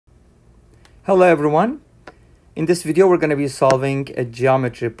Hello everyone. In this video we're going to be solving a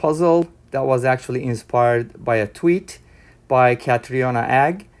geometry puzzle that was actually inspired by a tweet by Catriona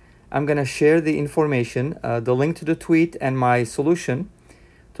Ag. I'm going to share the information, the link to the tweet and my solution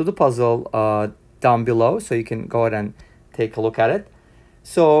to the puzzle down below, so you can go ahead and take a look at it.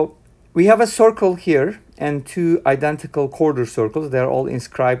 So we have a circle here and two identical quarter circles. They're all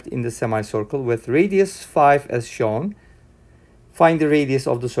inscribed in the semicircle with radius 5 as shown. Find the radius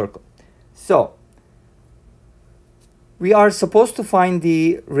of the circle. So we are supposed to find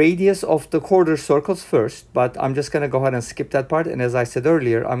the radius of the quarter circles first, but I'm just going to go ahead and skip that part. And as I said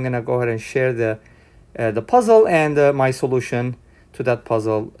earlier, I'm going to go ahead and share the puzzle and my solution to that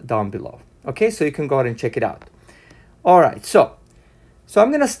puzzle down below. Okay, so you can go ahead and check it out. All right, so I'm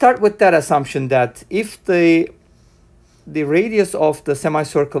going to start with that assumption that if the radius of the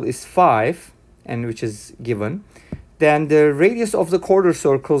semicircle is 5, and which is given, then the radius of the quarter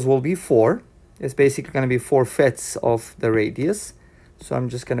circles will be 4. It's basically going to be 4/5 of the radius. So I'm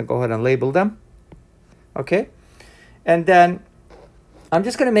just going to go ahead and label them. Okay. And then I'm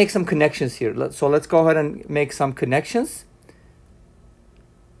just going to make some connections here. So let's go ahead and make some connections.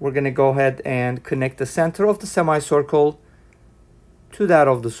 We're going to go ahead and connect the center of the semicircle to that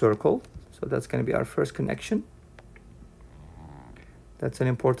of the circle. So that's going to be our first connection. That's an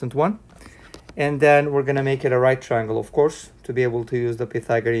important one. And then we're going to make it a right triangle, of course, to be able to use the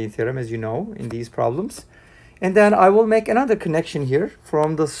Pythagorean Theorem, as you know, in these problems. And then I will make another connection here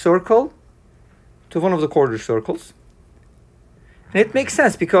from the circle to one of the quarter circles. And it makes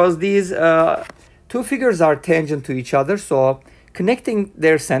sense because these two figures are tangent to each other, so connecting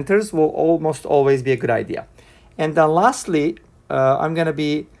their centers will almost always be a good idea. And then lastly, I'm going to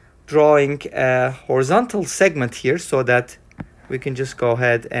be drawing a horizontal segment here so that we can just go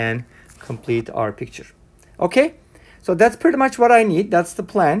ahead and complete our picture. Okay, so that's pretty much what I need. That's the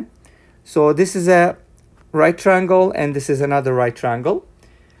plan. So this is a right triangle and this is another right triangle.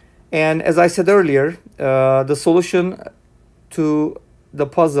 And as I said earlier, the solution to the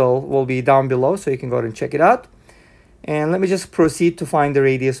puzzle will be down below, so you can go ahead and check it out. And let me just proceed to find the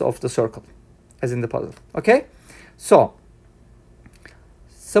radius of the circle, as in the puzzle. Okay, so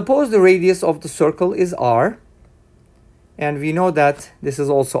suppose the radius of the circle is r, and we know that this is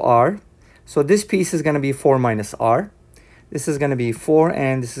also r. So this piece is going to be 4 minus r. This is going to be 4,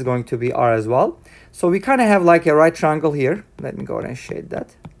 and this is going to be r as well. So we kind of have like a right triangle here. Let me go ahead and shade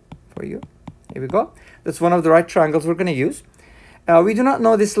that for you. Here we go. That's one of the right triangles we're going to use. We do not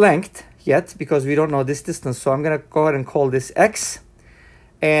know this length yet because we don't know this distance. So I'm going to go ahead and call this x.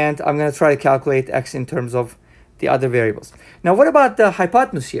 And I'm going to try to calculate x in terms of the other variables. Now, what about the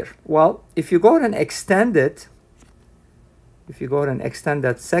hypotenuse here? Well, if you go ahead and extend it,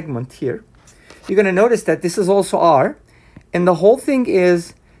 that segment here, you're going to notice that this is also r, and the whole thing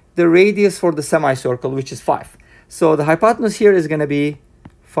is the radius for the semicircle, which is 5. So the hypotenuse here is going to be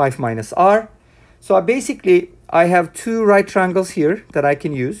 5 minus r. So I have two right triangles here that I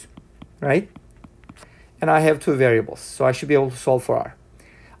can use, right? And I have two variables, so I should be able to solve for r.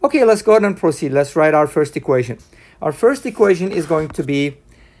 Okay, let's go ahead and proceed. Let's write our first equation. Our first equation is going to be,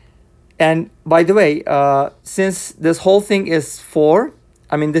 and by the way, since this whole thing is 4,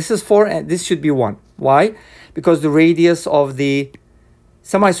 this is 4 and this should be 1. Why? Because the radius of the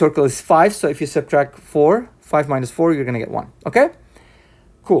semicircle is 5. So if you subtract 5 minus 4, you're going to get 1. Okay?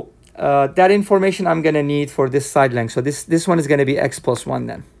 Cool. That information I'm going to need for this side length. So this one is going to be x plus 1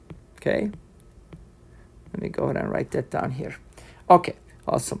 then. Okay? Let me go ahead and write that down here. Okay.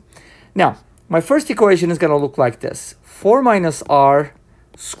 Awesome. Now, my first equation is going to look like this. 4 minus r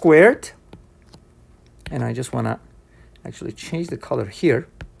squared. And I just want to actually change the color here.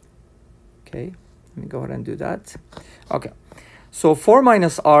 Okay, let me go ahead and do that. Okay, so 4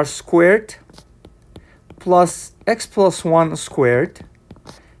 minus r squared plus x plus 1 squared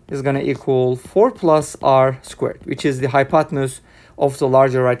is going to equal 4 plus r squared, which is the hypotenuse of the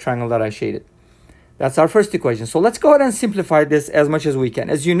larger right triangle that I shaded. That's our first equation. So let's go ahead and simplify this as much as we can.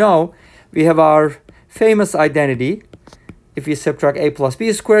 As you know, we have our famous identity. If we subtract a plus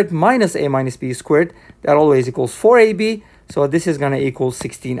b squared minus a minus b squared, that always equals 4ab. So this is going to equal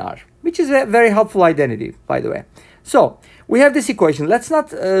 16r, which is a very helpful identity, by the way. So we have this equation. Let's not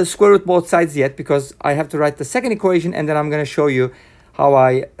square root both sides yet because I have to write the second equation, and then I'm going to show you how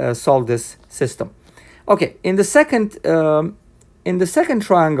I solve this system. Okay, in the second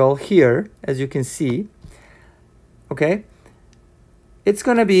triangle here, as you can see, okay, it's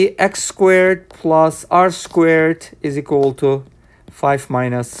going to be x squared plus r squared is equal to 5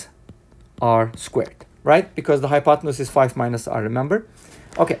 minus r squared, right? Because the hypotenuse is 5 minus r, remember?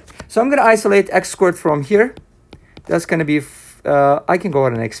 Okay, so I'm going to isolate x squared from here. That's going to be, I can go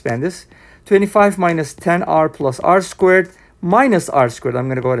ahead and expand this. 25 minus 10r plus r squared minus r squared. I'm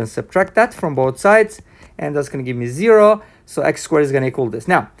going to go ahead and subtract that from both sides, and that's going to give me 0. So x squared is going to equal this.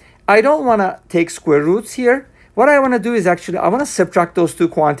 Now, I don't want to take square roots here. What I want to do is actually, I want to subtract those two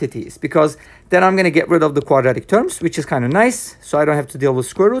quantities, because then I'm going to get rid of the quadratic terms, which is kind of nice, so I don't have to deal with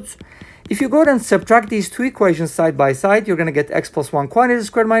square roots. If you go ahead and subtract these two equations side by side, you're going to get x plus 1 quantity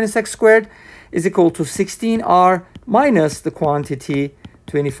squared minus x squared is equal to 16r minus the quantity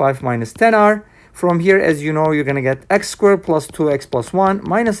 25 minus 10r. From here, as you know, you're going to get x squared plus 2x plus 1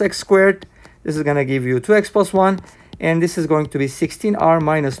 minus x squared. This is going to give you 2x plus 1. And this is going to be 16r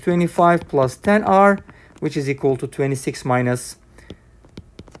minus 25 plus 10r, which is equal to 26 minus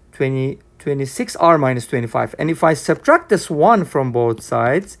 26r minus 25. And if I subtract this 1 from both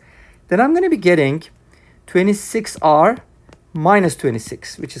sides, then I'm going to be getting 26r minus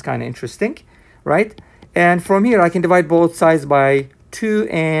 26, which is kind of interesting, right? And from here, I can divide both sides by 2,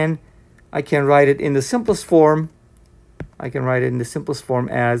 and I can write it in the simplest form. I can write it in the simplest form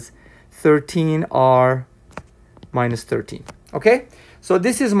as 13r minus 13. Okay, so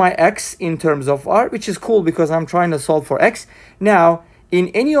this is my x in terms of r, which is cool because I'm trying to solve for x. Now, in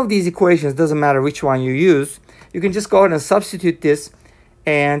any of these equations, doesn't matter which one you use, you can just go ahead and substitute this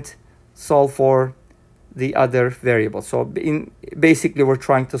and solve for the other variable. So basically, we're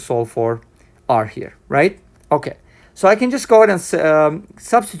trying to solve for r here, right? Okay, so I can just go ahead and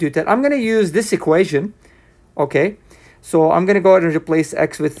substitute that. I'm going to use this equation, okay? So I'm going to go ahead and replace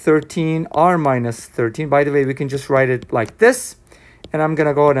x with 13r minus 13. By the way, we can just write it like this. And I'm going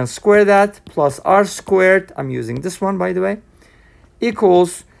to go ahead and square that plus r squared. I'm using this one, by the way,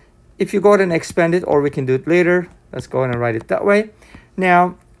 equals, if you go ahead and expand it, or we can do it later. Let's go ahead and write it that way.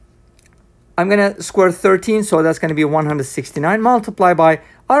 Now, I'm going to square 13. So that's going to be 169 multiplied by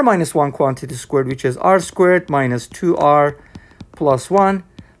r minus 1 quantity squared, which is r squared minus 2r plus 1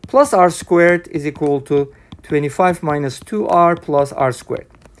 plus r squared is equal to 25 minus 2r plus r squared.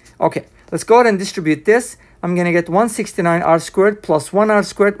 Okay, let's go ahead and distribute this. I'm going to get 169r squared plus 1r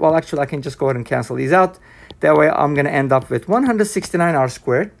squared. Well, actually, I can just go ahead and cancel these out. That way, I'm going to end up with 169r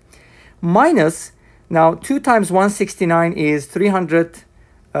squared minus, now 2 times 169 is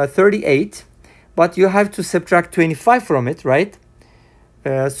 338, but you have to subtract 25 from it, right?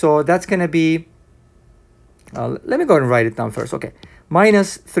 So that's going to be, let me go ahead and write it down first. Okay,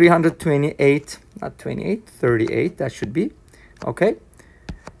 minus 328, not 28, 38, that should be. Okay.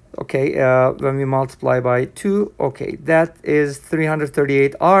 Okay, when we multiply by 2, okay, that is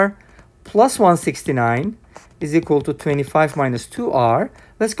 338r plus 169 is equal to 25 minus 2r.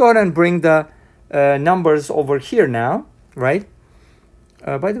 Let's go ahead and bring the numbers over here now, right?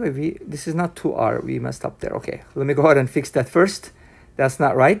 By the way, this is not 2r. We messed up there. Okay, let me go ahead and fix that first. That's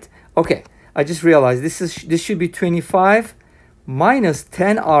not right. Okay, I just realized this should be 25 minus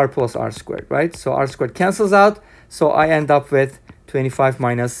 10r plus r squared, right? So r squared cancels out. So I end up with 25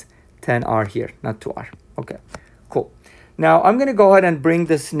 minus 10r here, not 2r. Okay, cool. Now I'm going to go ahead and bring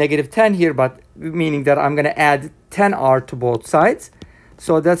this negative 10 here, but meaning that I'm going to add 10r to both sides.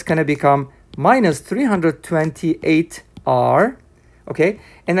 So that's going to become minus 328r. Okay,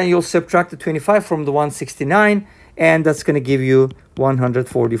 and then you'll subtract the 25 from the 169, and that's going to give you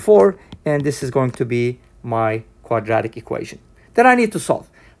 144. And this is going to be my quadratic equation that I need to solve.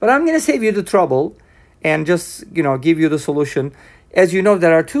 But I'm going to save you the trouble and just, give you the solution. As you know,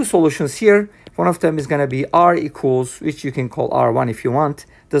 there are two solutions here. One of them is going to be r equals, which you can call r1 if you want.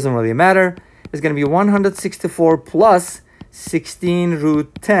 Doesn't really matter. It's going to be 164 plus 16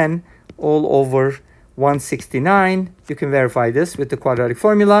 root 10 all over 169. You can verify this with the quadratic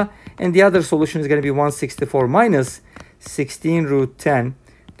formula. And the other solution is going to be 164 minus 16 root 10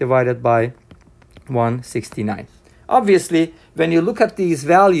 divided by 169. Obviously, when you look at these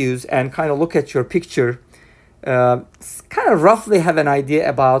values and kind of look at your picture, kind of roughly have an idea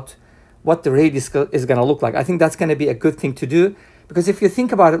about what the radius is going to look like. I think that's going to be a good thing to do, because if you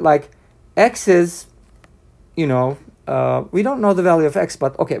think about it, like x is, we don't know the value of x,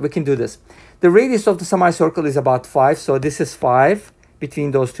 but okay, we can do this. The radius of the semicircle is about 5, so this is 5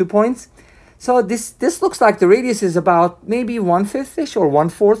 between those 2 points. So this looks like the radius is about maybe 1/5-ish or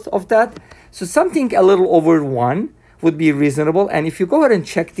 1/4 of that. So something a little over 1 would be reasonable. And if you go ahead and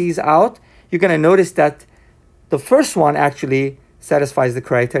check these out, you're going to notice that the first one actually satisfies the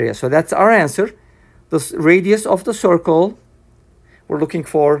criteria. So that's our answer. The radius of the circle we're looking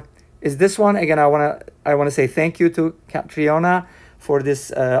for is this one. Again, I want to say thank you to Catriona for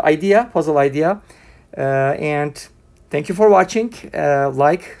this puzzle idea. And thank you for watching.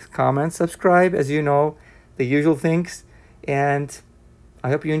 Like, comment, subscribe, as you know, the usual things. And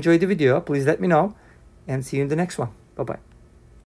I hope you enjoyed the video. Please let me know, and see you in the next one. Bye-bye.